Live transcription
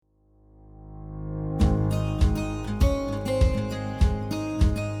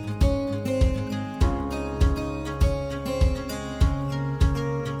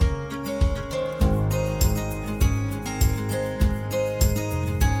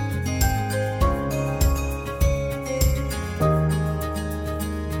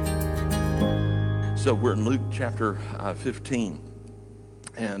So we're in Luke chapter 15,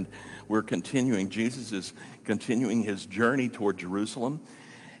 and we're continuing. Jesus is continuing his journey toward Jerusalem,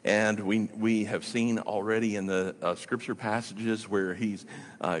 and we have seen already in the scripture passages where he's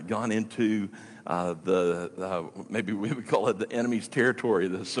gone into maybe we would call it the enemy's territory,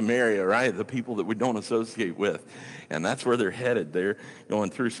 the Samaria, right? The people that we don't associate with, and that's where they're headed. They're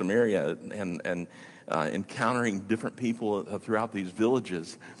going through Samaria and encountering different people throughout these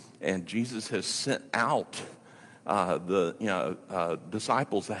villages. And Jesus has sent out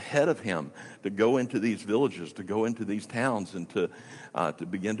disciples ahead of him to go into these villages, to go into these towns, and to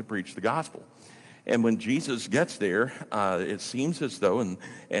begin to preach the gospel. And when Jesus gets there, it seems as though,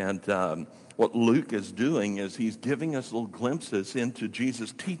 and what Luke is doing is he's giving us little glimpses into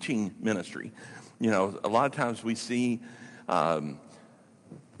Jesus' teaching ministry. You know, a lot of times we see the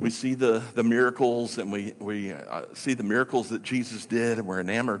miracles, and we see the miracles that Jesus did, and we're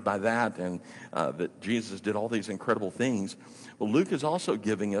enamored by that, and that Jesus did all these incredible things. Well, Luke is also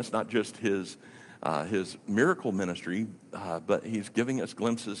giving us not just his miracle ministry, but he's giving us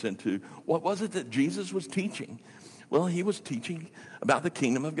glimpses into what was it that Jesus was teaching. Well, he was teaching about the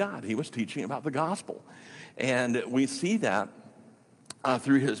kingdom of God. He was teaching about the gospel, and we see that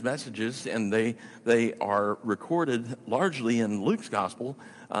through his messages, and they are recorded largely in Luke's gospel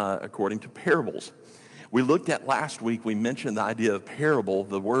according to parables. We looked at last week, we mentioned the idea of parable,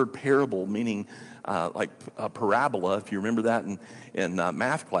 the word parable meaning like a parabola. If you remember that in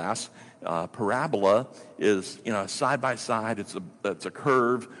math class, parabola is, side by side. It's a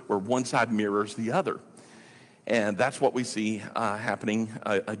curve where one side mirrors the other. And that's what we see happening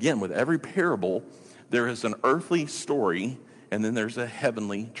again with every parable. There is an earthly story, and then there's a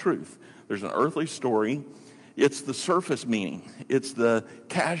heavenly truth. There's an earthly story. It's the surface meaning. It's the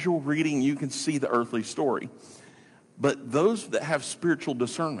casual reading. You can see the earthly story. But those that have spiritual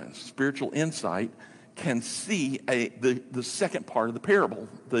discernment, spiritual insight, can see the second part of the parable,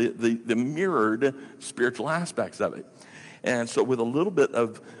 the mirrored spiritual aspects of it. And so with a little bit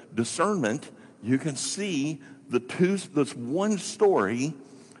of discernment, you can see this one story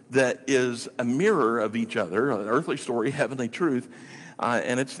that is a mirror of each other, an earthly story, heavenly truth,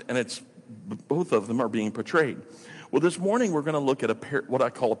 and it's both of them are being portrayed. Well, this morning we're going to look at what I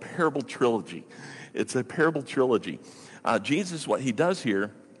call a parable trilogy. It's a parable trilogy. Jesus, what he does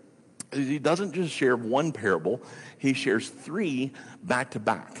here is he doesn't just share one parable, he shares three back to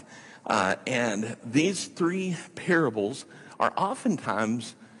back. And these three parables are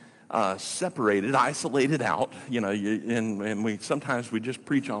oftentimes separated, isolated out, and we sometimes just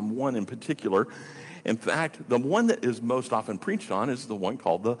preach on one in particular. In fact, the one that is most often preached on is the one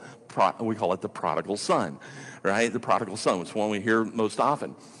called we call it the prodigal son, right? The prodigal son is one we hear most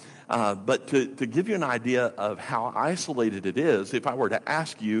often. But to give you an idea of how isolated it is, if I were to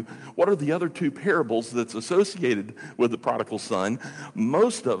ask you, what are the other two parables that's associated with the prodigal son,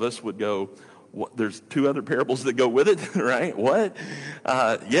 most of us would go, there's two other parables that go with it, right? What?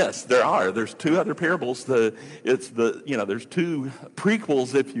 Yes, there are. There's two other parables. There's two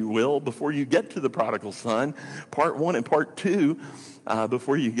prequels, if you will, before you get to the prodigal son, part 1 and part 2,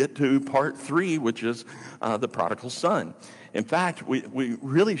 before you get to part 3, which is the prodigal son. In fact, we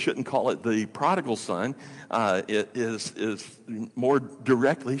really shouldn't call it the prodigal son. It is more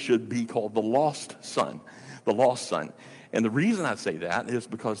directly should be called the lost son, the lost son. And the reason I say that is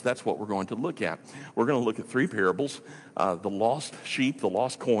because that's what we're going to look at. We're going to look at three parables, the lost sheep, the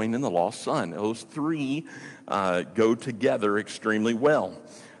lost coin, and the lost son. Those three go together extremely well.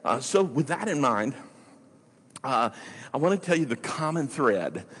 So with that in mind, I want to tell you the common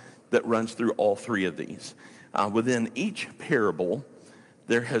thread that runs through all three of these. Within each parable,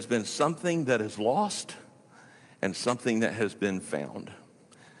 there has been something that is lost and something that has been found.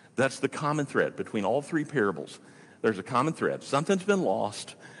 That's the common thread between all three parables. There's a common thread. Something's been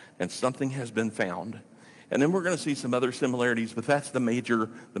lost and something has been found. And then we're going to see some other similarities, but that's the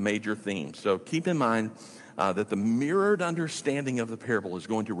major theme. So keep in mind that the mirrored understanding of the parable is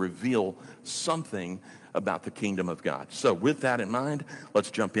going to reveal something about the kingdom of God. So with that in mind, let's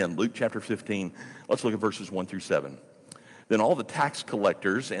jump in. Luke chapter 15, let's look at verses 1 through 7. Then all the tax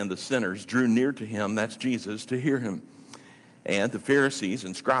collectors and the sinners drew near to him, that's Jesus, to hear him. And the Pharisees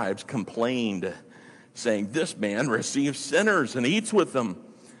and scribes complained, saying, "This man receives sinners and eats with them."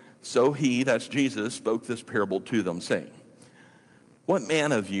 So he, that's Jesus, spoke this parable to them, saying, "What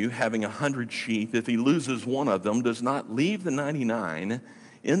man of you, having 100 sheep, if he loses one of them, does not leave the 99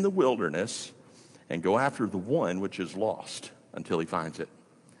 in the wilderness and go after the one which is lost until he finds it?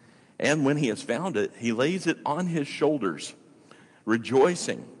 And when he has found it, he lays it on his shoulders,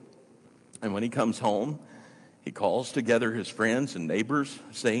 rejoicing. And when he comes home, he calls together his friends and neighbors,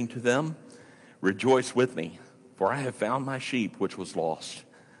 saying to them, Rejoice with me, for I have found my sheep which was lost.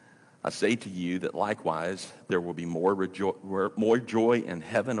 I say to you that likewise there will be more joy in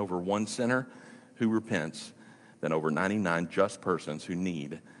heaven over one sinner who repents than over 99 just persons who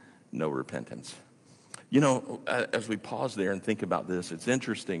need no repentance. You know, as we pause there and think about this, it's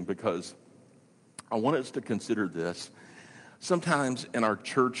interesting because I want us to consider this. Sometimes in our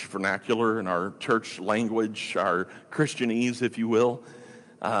church vernacular, in our church language, our Christianese, if you will,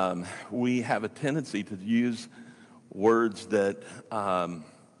 we have a tendency to use words that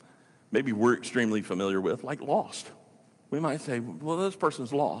maybe we're extremely familiar with, like lost. We might say, well, this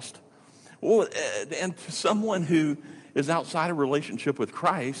person's lost. Well, and to someone who is outside a relationship with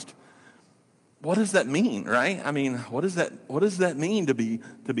Christ, what does that mean, right? I mean, what does that mean to be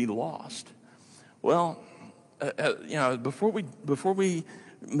lost? Well, you know, before we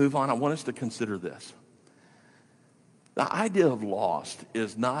move on, I want us to consider this. The idea of lost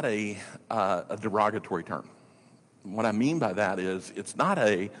is not a derogatory term. What I mean by that is it's not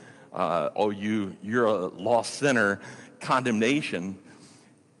you're a lost sinner condemnation.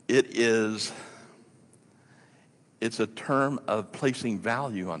 It's a term of placing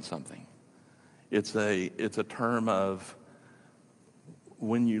value on something. It's a term of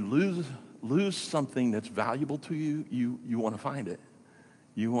when you lose something that's valuable to you, you want to find it.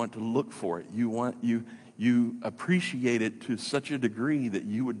 You want to look for it. You appreciate it to such a degree that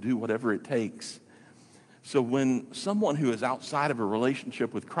you would do whatever it takes. So when someone who is outside of a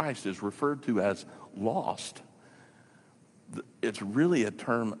relationship with Christ is referred to as lost, it's really a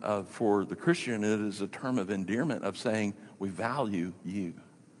term for the Christian, it is a term of endearment of saying, we value you.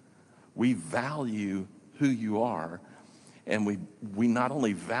 We value who you are. And we not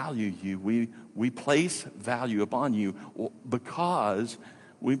only value you, we place value upon you because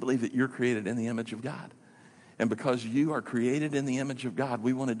we believe that you're created in the image of God. And because you are created in the image of God,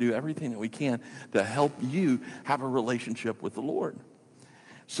 we want to do everything that we can to help you have a relationship with the Lord.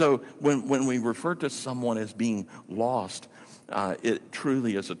 So when we refer to someone as being lost, it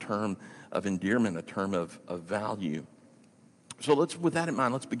truly is a term of endearment, a term of value. So with that in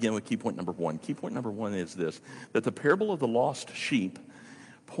mind, let's begin with key point number one. Key point number one is this, that the parable of the lost sheep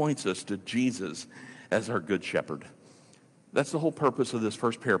points us to Jesus as our good shepherd. That's the whole purpose of this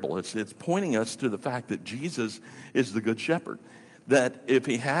first parable. It's pointing us to the fact that Jesus is the good shepherd. That if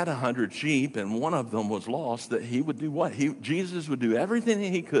he had 100 sheep and one of them was lost, that he would do what? Jesus would do everything that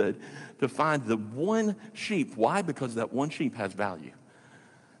he could to find the one sheep. Why? Because that one sheep has value.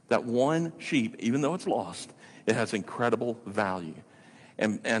 That one sheep, even though it's lost, it has incredible value.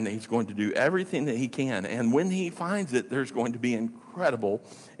 And he's going to do everything that he can. And when he finds it, there's going to be incredible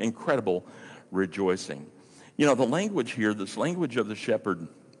rejoicing. You know, the language here, this language of the shepherd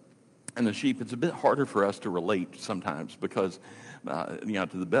and the sheep, it's a bit harder for us to relate sometimes because, to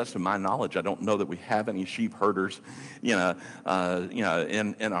the best of my knowledge, I don't know that we have any sheep herders, in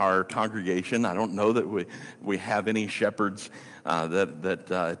our congregation. I don't know that we have any shepherds that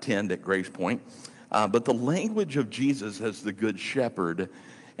attend at Grace Point. But the language of Jesus as the good shepherd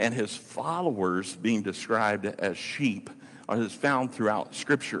and his followers being described as sheep is found throughout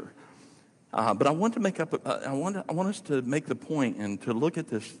Scripture. But I want us to make the point and to look at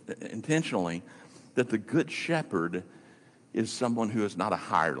this intentionally, that the good shepherd is someone who is not a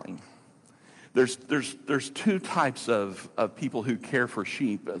hireling. There's two types of people who care for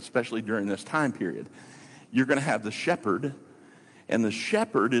sheep, especially during this time period. You're going to have the shepherd, and the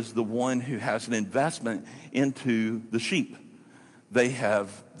shepherd is the one who has an investment into the sheep. They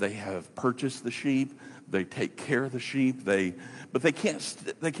have purchased the sheep. They take care of the sheep. But they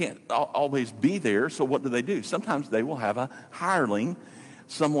can't always be there. So what do? Sometimes they will have a hireling,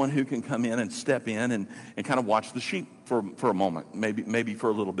 someone who can come in and step in and kind of watch the sheep for a moment, maybe for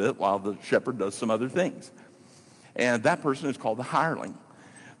a little bit while the shepherd does some other things. And that person is called the hireling.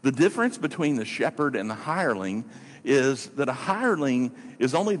 The difference between the shepherd and the hireling is that a hireling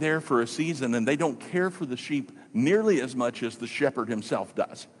is only there for a season and they don't care for the sheep nearly as much as the shepherd himself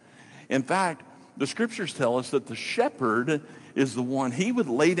does. In fact, the scriptures tell us that the shepherd is the one, he would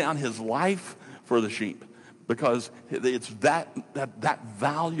lay down his life for the sheep because it's that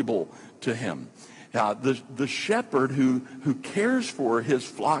valuable to him. The shepherd who cares for his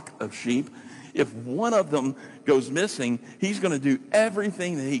flock of sheep, if one of them goes missing, he's going to do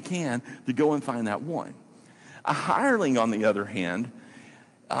everything that he can to go and find that one. A hireling, on the other hand,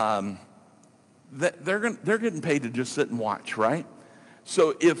 they're getting paid to just sit and watch, right?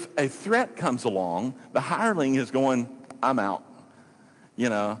 So if a threat comes along, the hireling is going, I'm out.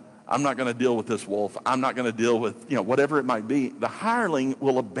 I'm not going to deal with this wolf. I'm not going to deal with, whatever it might be. The hireling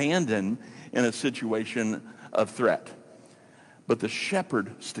will abandon in a situation of threat. But the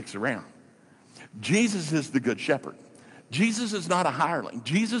shepherd sticks around. Jesus is the good shepherd. Jesus is not a hireling.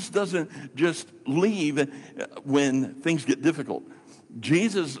 Jesus doesn't just leave when things get difficult.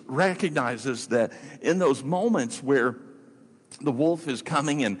 Jesus recognizes that in those moments where the wolf is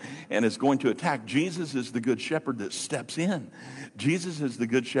coming and is going to attack, Jesus is the good shepherd that steps in. Jesus is the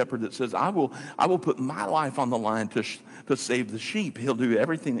good shepherd that says, I will put my life on the line to save the sheep. He'll do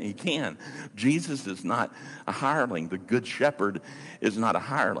everything that he can. Jesus is not a hireling. The good shepherd is not a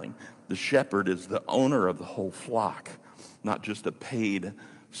hireling. The shepherd is the owner of the whole flock, not just a paid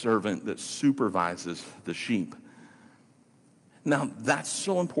servant that supervises the sheep. Now, that's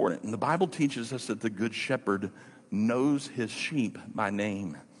so important. And the Bible teaches us that the good shepherd knows his sheep by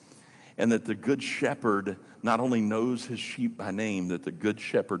name. And that the good shepherd not only knows his sheep by name, that the good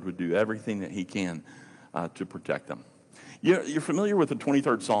shepherd would do everything that he can to protect them. You're familiar with the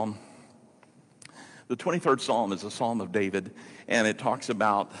 23rd Psalm? The 23rd Psalm is a psalm of David, and it talks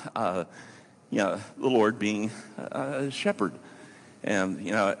about the Lord being a shepherd. And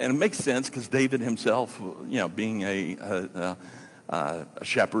it makes sense because David himself, being a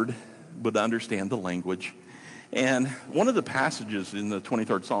shepherd, would understand the language. And one of the passages in the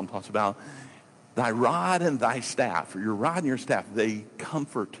 23rd Psalm talks about thy rod and thy staff, or your rod and your staff, they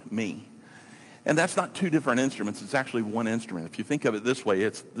comfort me. And that's not two different instruments. It's actually one instrument. If you think of it this way,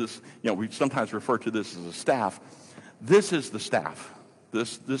 it's this, we sometimes refer to this as a staff. This is the staff.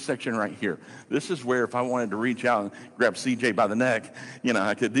 This section right here. This is where if I wanted to reach out and grab CJ by the neck,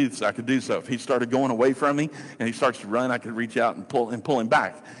 I could do so. If he started going away from me and he starts to run, I could reach out and pull him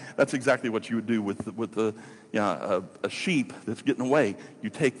back. That's exactly what you would do with a sheep that's getting away. You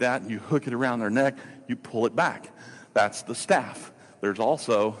take that and you hook it around their neck, you pull it back. That's the staff. There's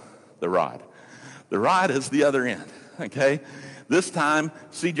also the rod. The rod is the other end, okay? This time,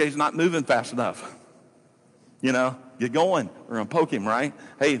 CJ's not moving fast enough. Get going. We're going to poke him, right?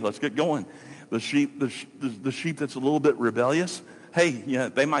 Hey, let's get going. The sheep that's a little bit rebellious, hey,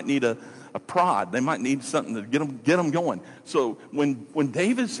 they might need a prod. They might need something to get them going. So when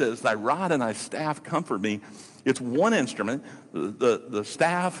David says, thy rod and thy staff comfort me, it's one instrument. The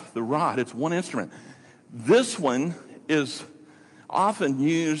staff, the rod, it's one instrument. This one is often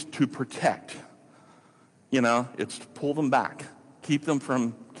used to protect. It's to pull them back, keep them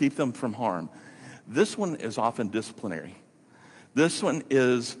from harm. This one is often disciplinary. This one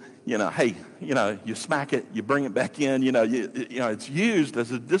is, hey, you smack it, you bring it back in. It's used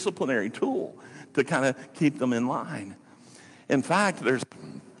as a disciplinary tool to kind of keep them in line. In fact, there's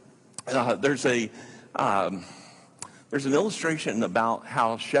an illustration about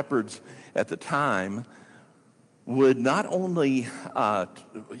how shepherds at the time would not only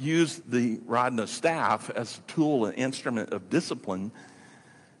use the rod and the staff as a tool, an instrument of discipline,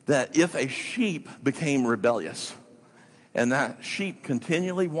 that if a sheep became rebellious and that sheep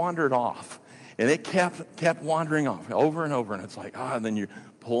continually wandered off and it kept wandering off over and over, and it's like, and then you're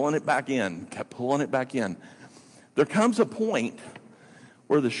pulling it back in, kept pulling it back in. There comes a point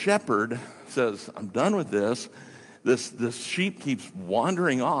where the shepherd says, I'm done with this. This sheep keeps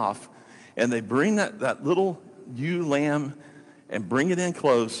wandering off, and they bring that little ewe lamb and bring it in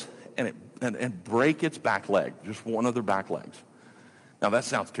close and break its back leg, just one of their back legs. Now that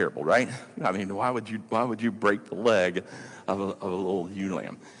sounds terrible, right? I mean, why would you break the leg of a little ewe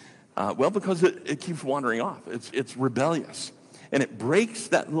lamb? Well, because it keeps wandering off. It's rebellious, and it breaks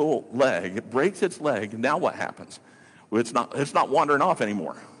that little leg. It breaks its leg. Now what happens? Well, it's not wandering off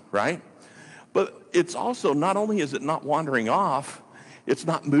anymore, right? But it's also, not only is it not wandering off, it's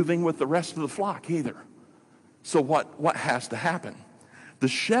not moving with the rest of the flock either. So what has to happen? The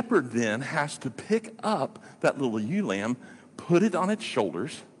shepherd then has to pick up that little ewe lamb, put it on its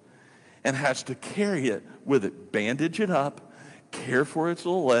shoulders, and has to carry it with it, bandage it up, care for its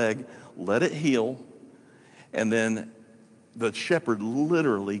little leg, let it heal, and then the shepherd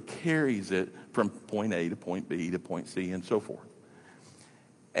literally carries it from point A to point B to point C and so forth.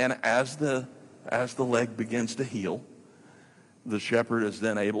 And as the leg begins to heal, the shepherd is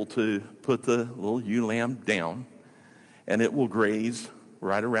then able to put the little ewe lamb down, and it will graze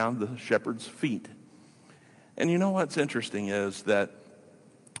right around the shepherd's feet. And you know what's interesting is that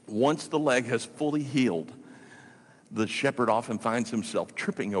once the leg has fully healed, the shepherd often finds himself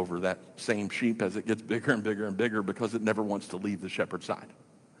tripping over that same sheep as it gets bigger and bigger and bigger, because it never wants to leave the shepherd's side,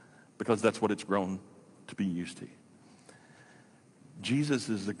 because that's what it's grown to be used to. Jesus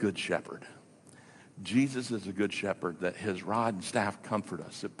is the good shepherd. Jesus is a good shepherd, that his rod and staff comfort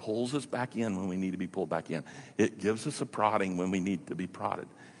us. It pulls us back in when we need to be pulled back in. It gives us a prodding when we need to be prodded.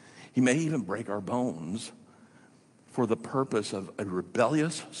 He may even break our bones for the purpose of a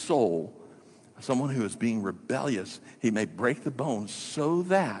rebellious soul someone who is being rebellious, he may break the bones so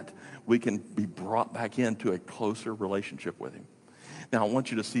that we can be brought back into a closer relationship with him. Now, I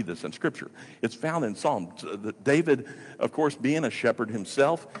want you to see this in Scripture. It's found in Psalms. David, of course, being a shepherd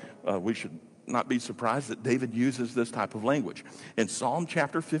himself, we should not be surprised that David uses this type of language. In Psalm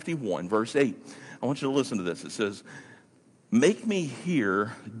chapter 51, verse 8, I want you to listen to this. It says, "Make me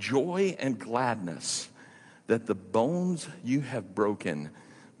hear joy and gladness, that the bones you have broken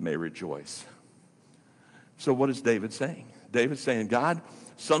may rejoice." So what is David saying? David's saying, God,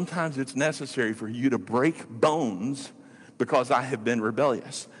 sometimes it's necessary for you to break bones because I have been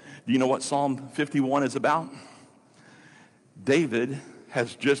rebellious. Do you know what Psalm 51 is about? David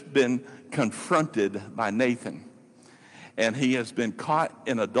has just been confronted by Nathan. And he has been caught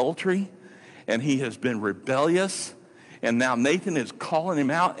in adultery. And he has been rebellious. And now Nathan is calling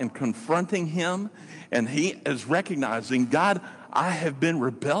him out and confronting him. And he is recognizing, God, I have been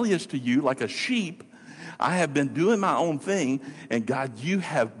rebellious to you like a sheep. I have been doing my own thing. And God, you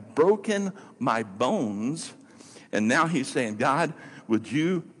have broken my bones. And now he's saying, God, would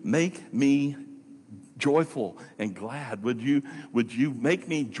you make me joyful and glad? Would you make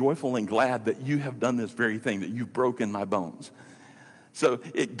me joyful and glad that you have done this very thing, that you've broken my bones? So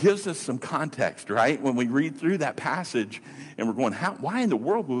it gives us some context, right? When we read through that passage and we're going, why in the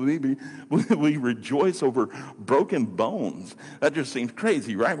world would we rejoice over broken bones? That just seems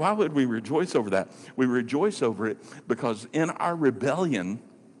crazy, right? Why would we rejoice over that? We rejoice over it because in our rebellion,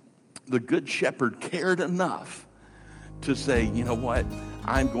 the Good Shepherd cared enough to say, you know what,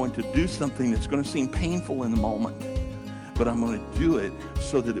 I'm going to do something that's going to seem painful in the moment, but I'm going to do it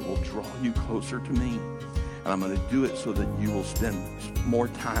so that it will draw you closer to me. And I'm going to do it so that you will spend more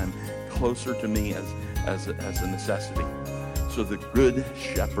time closer to me as a necessity. So the Good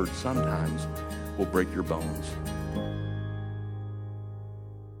Shepherd sometimes will break your bones.